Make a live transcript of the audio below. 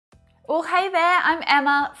Well, hey there, I'm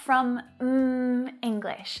Emma from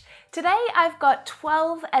English. Today I've got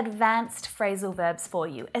 12 advanced phrasal verbs for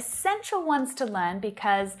you, essential ones to learn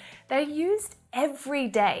because they're used every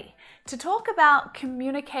day to talk about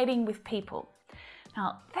communicating with people.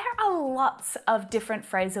 Now, there are lots of different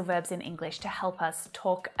phrasal verbs in English to help us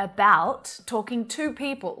talk about talking to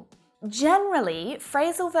people. Generally,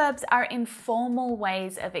 phrasal verbs are informal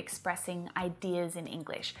ways of expressing ideas in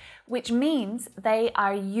English, which means they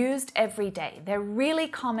are used every day. They're really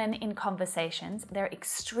common in conversations. They're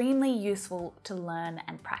extremely useful to learn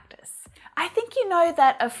and practice. I think you know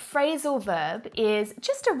that a phrasal verb is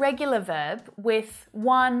just a regular verb with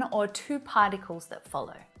one or two particles that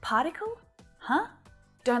follow. Particle? Huh?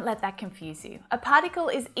 Don't let that confuse you. A particle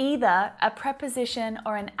is either a preposition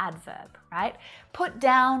or an adverb, right? Put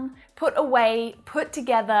down, put away, put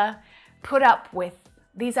together, put up with.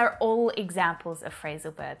 These are all examples of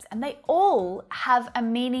phrasal verbs, and they all have a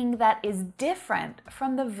meaning that is different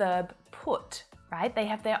from the verb put, right? They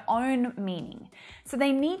have their own meaning. So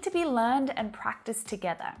they need to be learned and practiced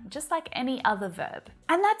together, just like any other verb.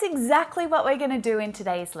 And that's exactly what we're going to do in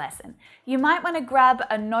today's lesson. You might want to grab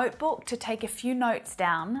a notebook to take a few notes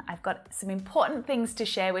down. I've got some important things to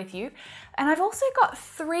share with you. And I've also got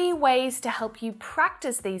 3 ways to help you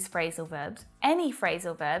practice these phrasal verbs, any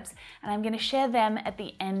phrasal verbs, and I'm going to share them at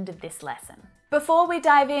the end of this lesson. Before we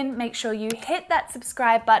dive in, make sure you hit that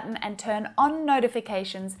subscribe button and turn on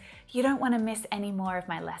notifications. You don't want to miss any more of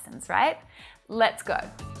my lessons, right? Let's go.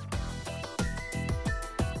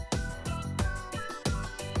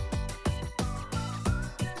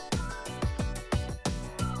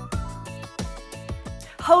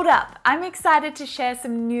 Hold up, I'm excited to share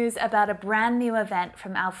some news about a brand new event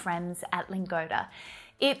from our friends at Lingoda.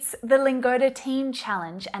 It's the Lingoda Teen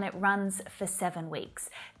Challenge and it runs for 7 weeks.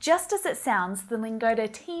 Just as it sounds, the Lingoda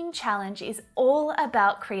Teen Challenge is all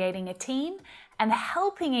about creating a team and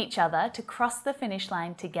helping each other to cross the finish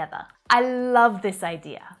line together. I love this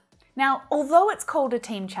idea. Now, although it's called a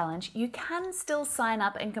team challenge, you can still sign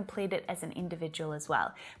up and complete it as an individual as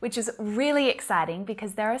well, which is really exciting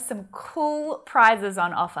because there are some cool prizes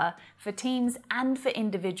on offer for teams and for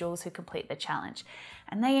individuals who complete the challenge.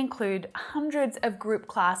 And they include hundreds of group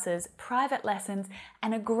classes, private lessons,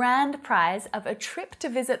 and a grand prize of a trip to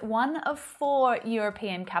visit one of 4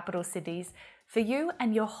 European capital cities for you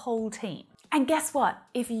and your whole team. And guess what?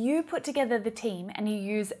 If you put together the team and you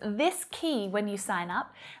use this key when you sign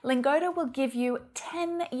up, Lingoda will give you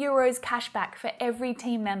 10 euros cash back for every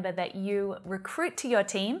team member that you recruit to your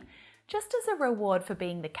team, just as a reward for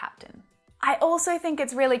being the captain. I also think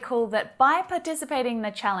it's really cool that by participating in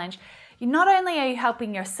the challenge, not only are you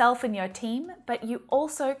helping yourself and your team, but you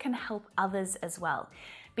also can help others as well.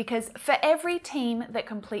 Because for every team that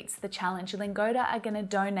completes the challenge, Lingoda are going to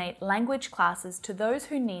donate language classes to those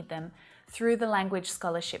who need them through the Language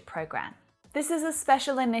Scholarship Program. This is a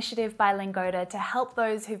special initiative by Lingoda to help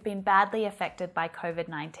those who've been badly affected by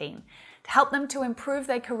COVID-19, to help them to improve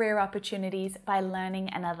their career opportunities by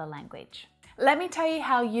learning another language. Let me tell you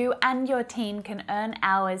how you and your team can earn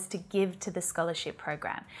hours to give to the scholarship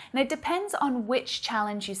program. And it depends on which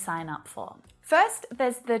challenge you sign up for. First,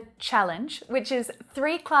 there's the challenge, which is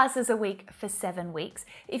 3 classes a week for 7 weeks.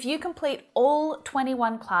 If you complete all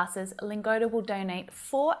 21 classes, Lingoda will donate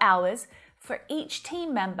 4 hours for each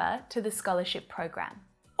team member to the scholarship program.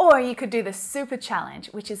 Or you could do the super challenge,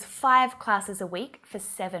 which is 5 classes a week for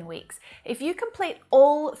 7 weeks. If you complete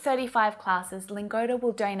all 35 classes, Lingoda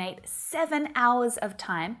will donate 7 hours of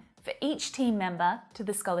time for each team member to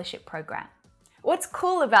the scholarship program. What's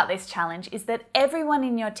cool about this challenge is that everyone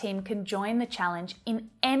in your team can join the challenge in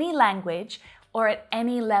any language or at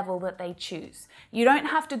any level that they choose. You don't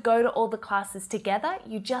have to go to all the classes together,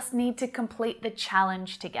 you just need to complete the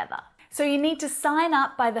challenge together. So you need to sign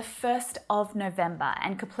up by the 1st of November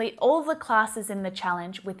and complete all the classes in the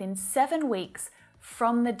challenge within 7 weeks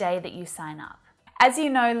from the day that you sign up. As you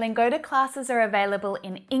know, Lingoda classes are available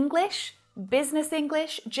in English, Business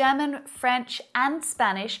English, German, French, and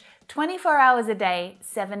Spanish 24 hours a day,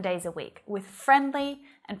 7 days a week, with friendly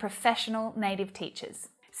and professional native teachers.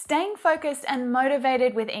 Staying focused and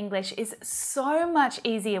motivated with English is so much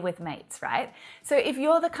easier with mates, right? So if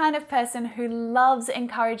you're the kind of person who loves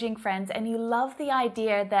encouraging friends and you love the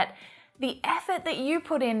idea that the effort that you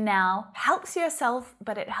put in now helps yourself,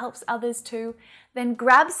 but it helps others too, then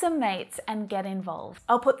grab some mates and get involved.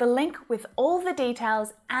 I'll put the link with all the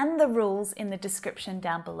details and the rules in the description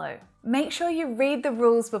down below. Make sure you read the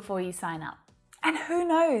rules before you sign up. And who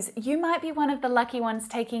knows, you might be one of the lucky ones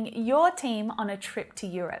taking your team on a trip to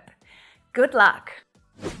Europe. Good luck!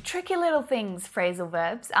 Tricky little things, phrasal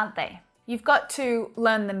verbs, aren't they? You've got to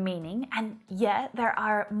learn the meaning, and yeah, there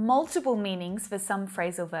are multiple meanings for some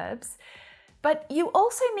phrasal verbs, but you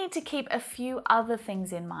also need to keep a few other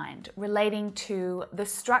things in mind relating to the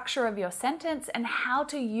structure of your sentence and how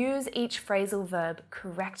to use each phrasal verb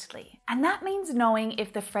correctly. And that means knowing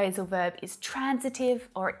if the phrasal verb is transitive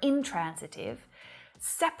or intransitive,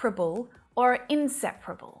 separable or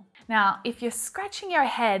inseparable. Now, if you're scratching your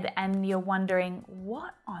head and you're wondering,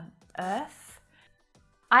 what on earth?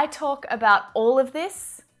 I talk about all of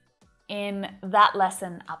this in that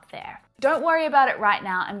lesson up there. Don't worry about it right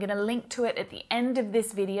now. I'm going to link to it at the end of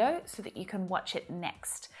this video so that you can watch it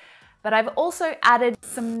next. But I've also added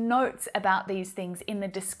some notes about these things in the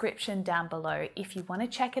description down below if you want to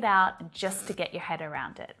check it out and just to get your head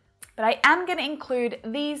around it. But I am going to include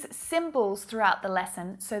these symbols throughout the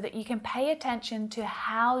lesson so that you can pay attention to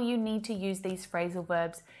how you need to use these phrasal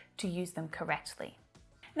verbs to use them correctly.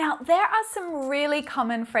 Now, there are some really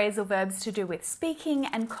common phrasal verbs to do with speaking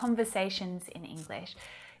and conversations in English.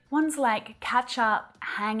 Ones like catch up,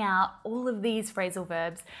 hang out, all of these phrasal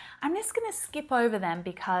verbs. I'm just going to skip over them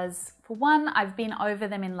because, for one, I've been over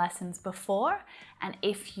them in lessons before, and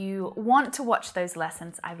if you want to watch those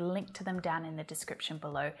lessons, I've linked to them down in the description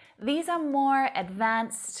below. These are more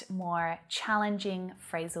advanced, more challenging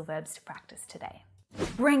phrasal verbs to practice today.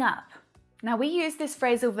 Bring up. Now, we use this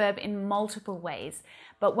phrasal verb in multiple ways,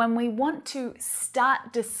 but when we want to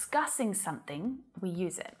start discussing something, we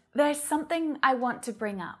use it. There's something I want to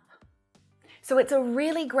bring up. So it's a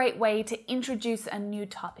really great way to introduce a new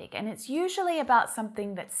topic, and it's usually about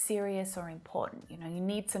something that's serious or important. You know, you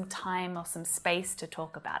need some time or some space to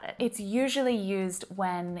talk about it. It's usually used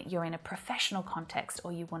when you're in a professional context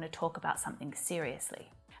or you want to talk about something seriously.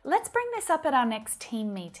 Let's bring this up at our next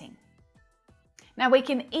team meeting. Now, we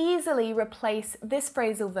can easily replace this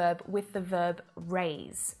phrasal verb with the verb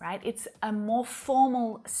raise, right? It's a more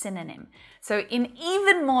formal synonym. So in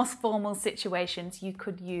even more formal situations, you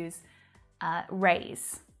could use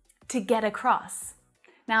raise, to get across.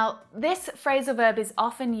 Now, this phrasal verb is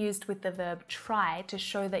often used with the verb try to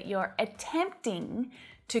show that you're attempting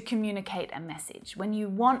to communicate a message, when you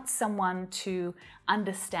want someone to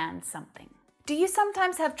understand something. Do you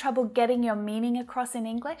sometimes have trouble getting your meaning across in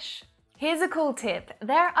English? Here's a cool tip.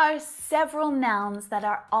 There are several nouns that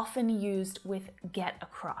are often used with get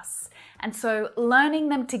across. And so learning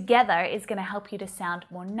them together is going to help you to sound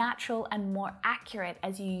more natural and more accurate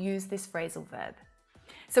as you use this phrasal verb.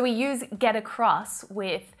 So we use get across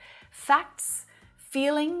with facts,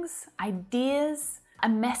 feelings, ideas, a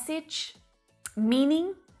message,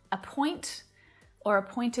 meaning, a point, or a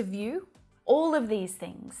point of view. All of these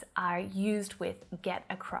things are used with get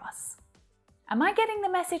across. Am I getting the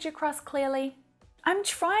message across clearly? I'm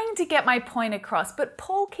trying to get my point across, but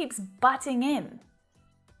Paul keeps butting in.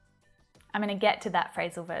 I'm going to get to that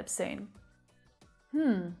phrasal verb soon.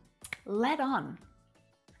 Let on.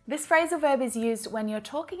 This phrasal verb is used when you're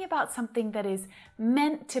talking about something that is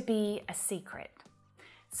meant to be a secret.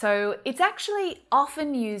 So it's actually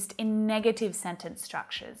often used in negative sentence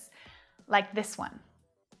structures, like this one.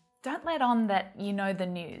 Don't let on that you know the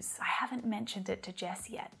news. I haven't mentioned it to Jess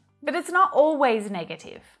yet. But it's not always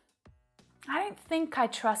negative. I don't think I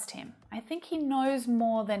trust him. I think he knows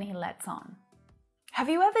more than he lets on. Have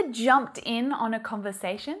you ever jumped in on a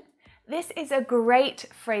conversation? This is a great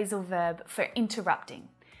phrasal verb for interrupting.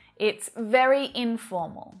 It's very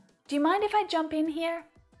informal. Do you mind if I jump in here?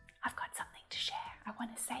 I've got something to share. I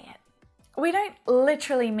want to say it. We don't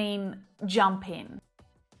literally mean jump in.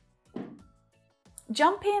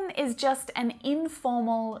 Jump in is just an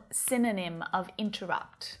informal synonym of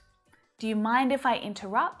interrupt. Do you mind if I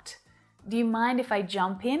interrupt? Do you mind if I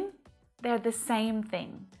jump in? They're the same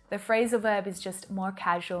thing. The phrasal verb is just more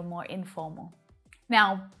casual, more informal.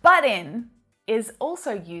 Now, butt in is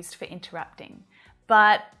also used for interrupting,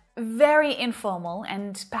 but very informal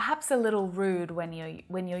and perhaps a little rude when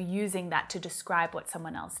you're using that to describe what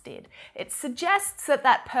someone else did. It suggests that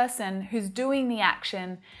that person who's doing the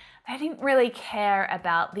action, they didn't really care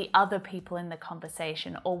about the other people in the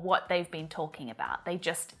conversation or what they've been talking about. They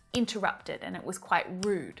just interrupted and it was quite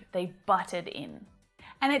rude. They butted in.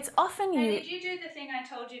 And it's often Hey, did you do the thing I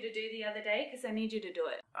told you to do the other day? Because I need you to do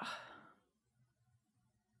it.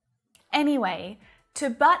 Anyway, to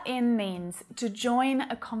butt in means to join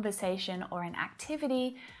a conversation or an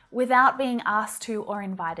activity without being asked to or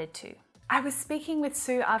invited to. I was speaking with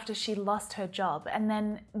Sue after she lost her job, and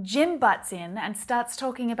then Jim butts in and starts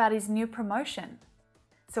talking about his new promotion.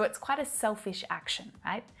 So it's quite a selfish action,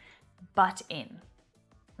 right? Butt in.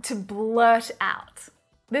 To blurt out.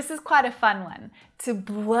 This is quite a fun one. To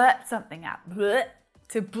blurt something out. Blurt.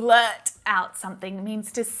 To blurt out something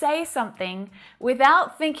means to say something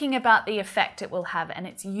without thinking about the effect it will have, and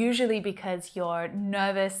it's usually because you're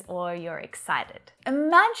nervous or you're excited.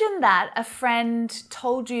 Imagine that a friend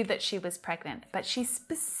told you that she was pregnant, but she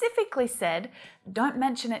specifically said, "Don't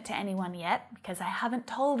mention it to anyone yet because I haven't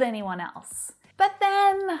told anyone else." But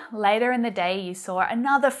then later in the day you saw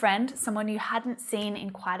another friend, someone you hadn't seen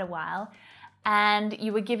in quite a while, and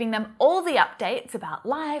you were giving them all the updates about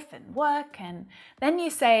life and work, and then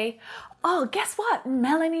you say, "Oh, guess what?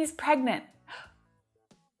 Melanie's pregnant."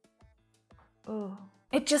 Oh,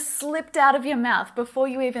 it just slipped out of your mouth before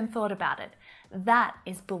you even thought about it. That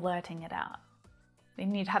is blurting it out.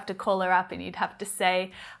 Then you'd have to call her up and you'd have to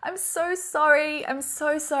say, "I'm so sorry,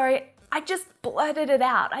 I just blurted it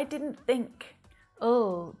out, I didn't think."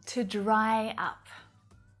 Oh, to dry up.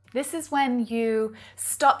 This is when you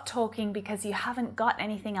stop talking because you haven't got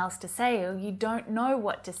anything else to say or you don't know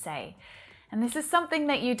what to say. And this is something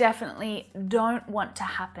that you definitely don't want to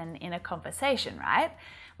happen in a conversation, right?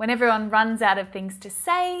 When everyone runs out of things to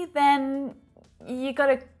say, then you got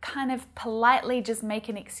to kind of politely just make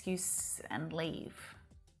an excuse and leave.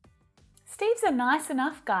 Steve's a nice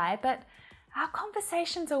enough guy, but our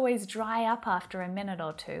conversations always dry up after a minute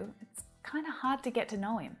or two. It's kind of hard to get to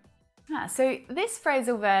know him. So this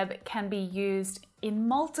phrasal verb can be used in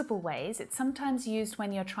multiple ways. It's sometimes used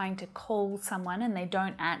when you're trying to call someone and they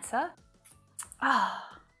don't answer.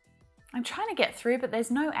 I'm trying to get through, but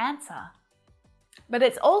there's no answer. But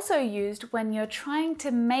it's also used when you're trying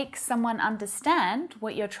to make someone understand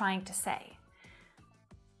what you're trying to say.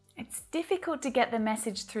 It's difficult to get the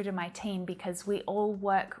message through to my team because we all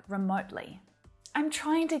work remotely. I'm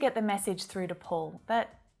trying to get the message through to Paul, but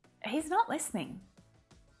he's not listening.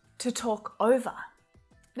 To talk over.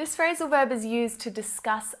 This phrasal verb is used to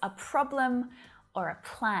discuss a problem or a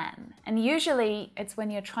plan, and usually it's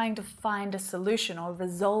when you're trying to find a solution or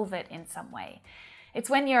resolve it in some way.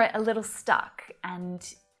 It's when you're a little stuck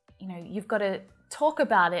and you've got to talk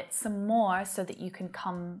about it some more so that you can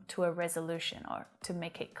come to a resolution or to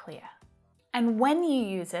make it clear. And when you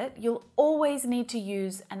use it, you'll always need to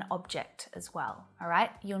use an object as well, all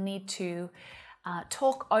right? You'll need to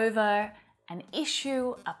talk over an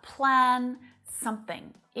issue, a plan,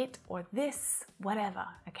 something, it or this, whatever,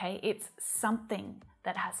 okay? It's something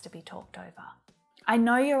that has to be talked over. I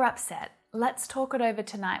know you're upset. Let's talk it over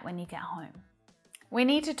tonight when you get home. We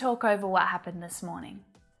need to talk over what happened this morning.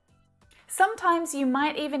 Sometimes you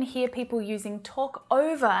might even hear people using talk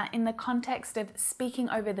over in the context of speaking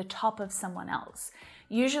over the top of someone else,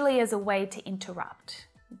 usually as a way to interrupt.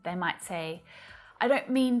 They might say, "I don't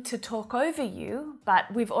mean to talk over you,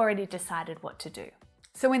 but we've already decided what to do."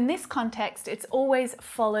 So in this context, it's always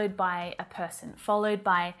followed by a person, followed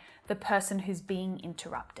by the person who's being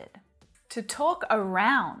interrupted. To talk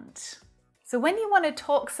around. So when you want to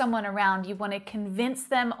talk someone around, you want to convince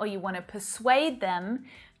them or you want to persuade them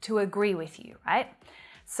to agree with you, right?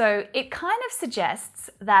 So it kind of suggests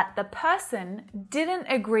that the person didn't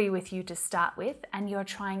agree with you to start with, and you're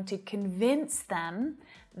trying to convince them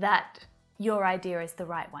that your idea is the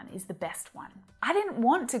right one, is the best one. I didn't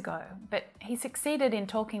want to go, but he succeeded in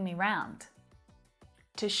talking me round.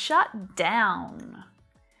 To shut down.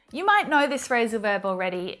 You might know this phrasal verb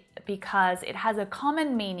already because it has a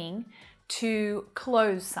common meaning to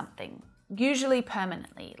close something, usually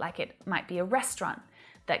permanently, like it might be a restaurant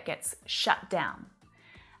that gets shut down.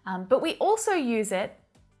 But we also use it,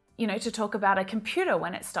 to talk about a computer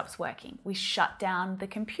when it stops working. We shut down the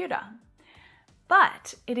computer.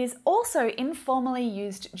 But it is also informally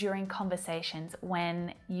used during conversations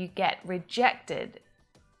when you get rejected,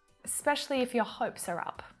 especially if your hopes are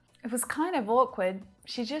up. It was kind of awkward.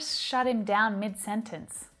 She just shut him down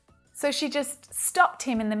mid-sentence. So she just stopped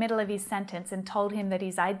him in the middle of his sentence and told him that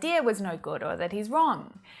his idea was no good or that he's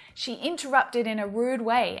wrong. She interrupted in a rude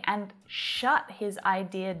way and shut his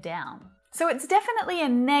idea down. So it's definitely a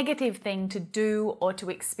negative thing to do or to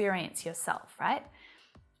experience yourself, right?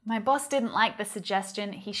 My boss didn't like the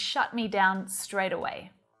suggestion. He shut me down straight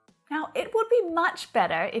away. Now, it would be much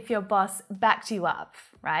better if your boss backed you up,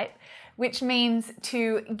 right? Which means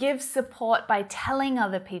to give support by telling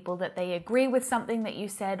other people that they agree with something that you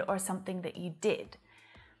said or something that you did.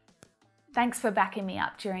 Thanks for backing me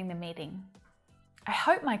up during the meeting. I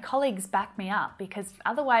hope my colleagues back me up because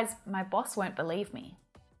otherwise my boss won't believe me.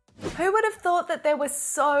 Who would have thought that there were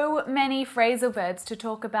so many phrasal verbs to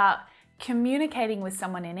talk about communicating with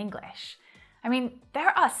someone in English? I mean,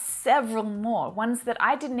 there are several more, ones that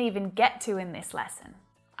I didn't even get to in this lesson.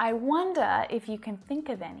 I wonder if you can think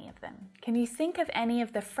of any of them. Can you think of any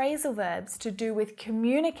of the phrasal verbs to do with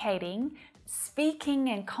communicating, speaking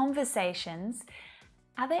and conversations,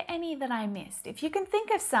 Are there any that I missed? If you can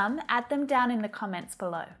think of some, add them down in the comments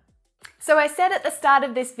below. So I said at the start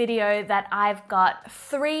of this video that I've got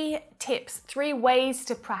 3 tips, 3 ways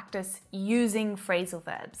to practice using phrasal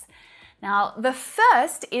verbs. Now, the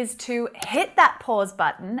first is to hit that pause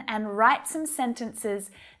button and write some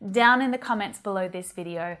sentences down in the comments below this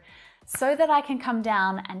video so that I can come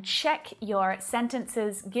down and check your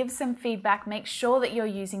sentences, give some feedback, make sure that you're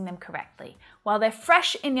using them correctly. While they're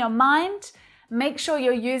fresh in your mind, make sure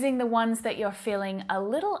you're using the ones that you're feeling a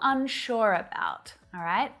little unsure about, all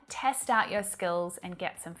right? Test out your skills and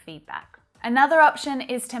get some feedback. Another option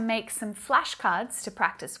is to make some flashcards to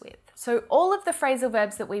practice with. So all of the phrasal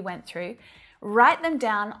verbs that we went through, write them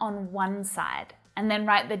down on one side and then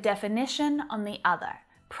write the definition on the other.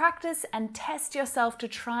 Practice and test yourself to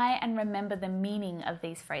try and remember the meaning of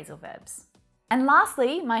these phrasal verbs. And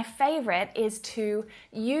lastly, my favorite is to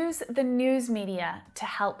use the news media to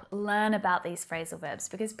help learn about these phrasal verbs,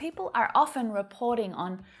 because people are often reporting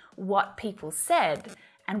on what people said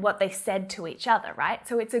and what they said to each other, right?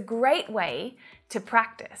 So it's a great way to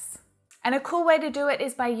practice. And a cool way to do it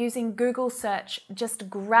is by using Google search. Just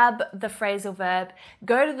grab the phrasal verb,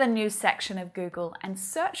 go to the news section of Google and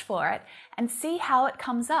search for it and see how it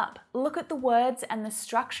comes up. Look at the words and the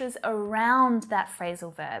structures around that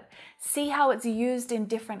phrasal verb. See how it's used in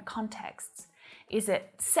different contexts. Is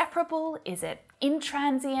it separable? Is it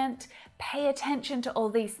intransient? Pay attention to all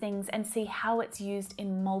these things and see how it's used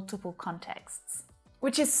in multiple contexts.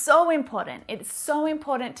 Which is so important. It's so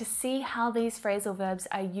important to see how these phrasal verbs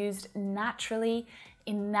are used naturally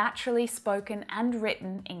in naturally spoken and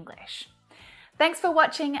written English. Thanks for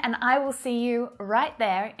watching, and I will see you right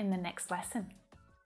there in the next lesson.